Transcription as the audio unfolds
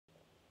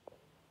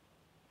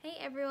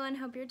everyone,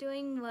 hope you're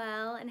doing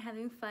well and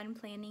having fun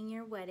planning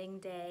your wedding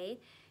day.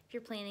 If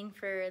you're planning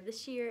for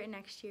this year and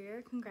next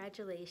year,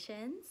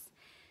 congratulations.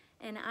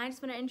 And I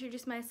just want to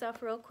introduce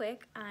myself real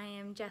quick. I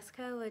am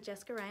Jessica with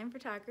Jessica Ryan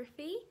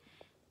Photography,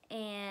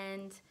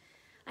 and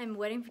I'm a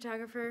wedding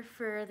photographer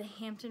for the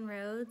Hampton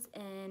Roads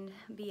and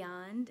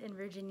beyond in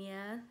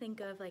Virginia. Think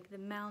of like the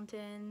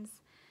mountains,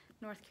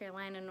 North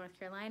Carolina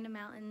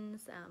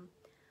mountains.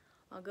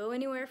 I'll go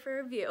anywhere for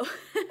a view.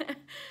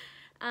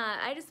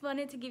 I just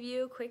wanted to give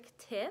you a quick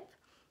tip.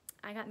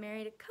 I got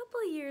married a couple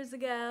of years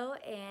ago,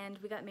 and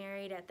we got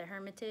married at the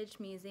Hermitage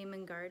Museum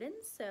and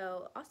Gardens.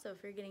 So also,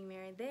 if you're getting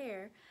married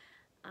there,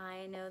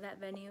 I know that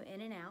venue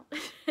in and out.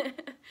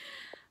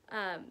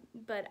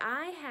 But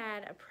I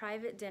had a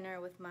private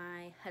dinner with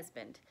my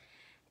husband,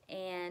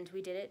 and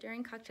we did it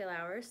during cocktail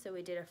hours. So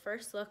we did a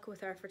first look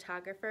with our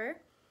photographer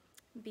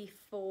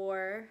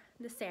before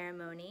the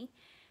ceremony,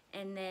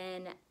 and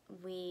then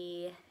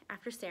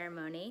after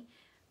ceremony,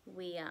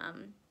 we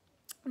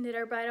did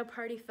our bridal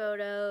party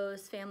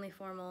photos, family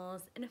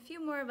formals, and a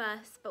few more of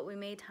us, but we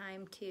made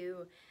time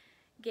to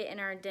get in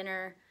our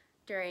dinner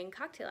during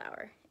cocktail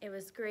hour. It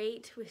was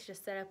great. We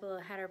just had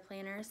our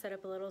planner set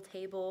up a little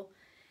table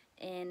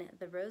in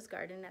the rose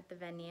garden at the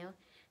venue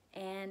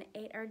and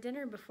ate our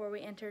dinner before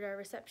we entered our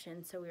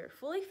reception. So we were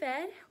fully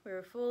fed, we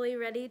were fully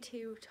ready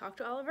to talk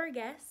to all of our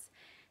guests,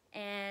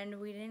 and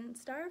we didn't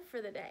starve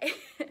for the day.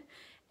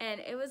 And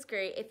it was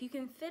great. If you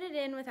can fit it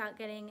in without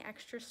getting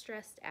extra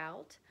stressed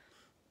out,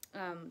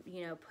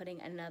 you know,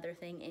 putting another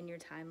thing in your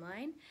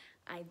timeline,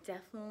 I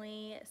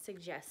definitely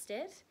suggest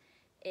it.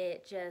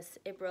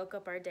 It broke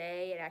up our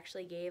day. It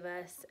actually gave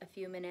us a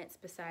few minutes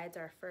besides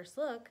our first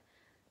look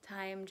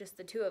time, just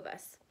the two of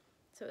us.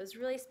 So it was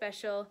really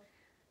special,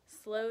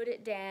 slowed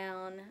it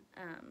down,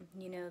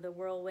 you know, the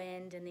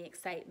whirlwind and the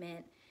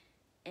excitement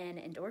and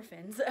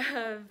endorphins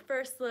of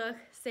first look,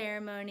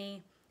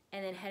 ceremony,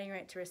 and then heading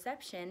right to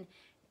reception.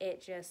 It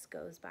just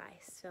goes by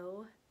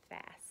so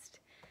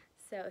fast.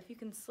 So if you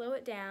can slow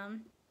it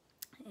down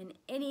in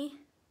any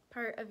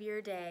part of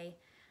your day,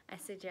 I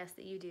suggest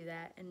that you do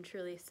that and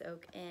truly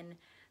soak in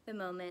the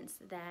moments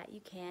that you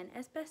can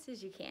as best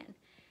as you can.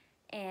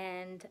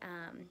 And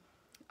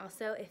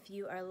also, if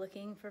you are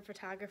looking for a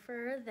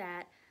photographer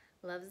that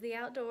loves the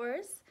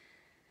outdoors,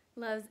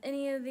 loves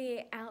any of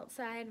the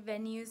outside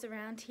venues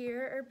around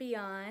here or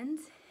beyond,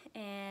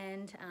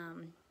 and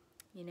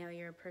you know,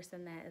 you're a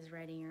person that is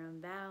writing your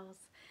own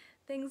vows,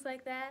 things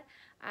like that,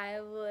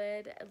 I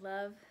would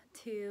love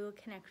to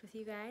connect with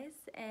you guys,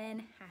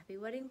 and happy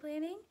wedding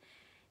planning,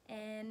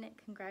 and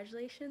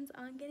congratulations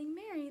on getting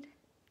married.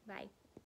 Bye.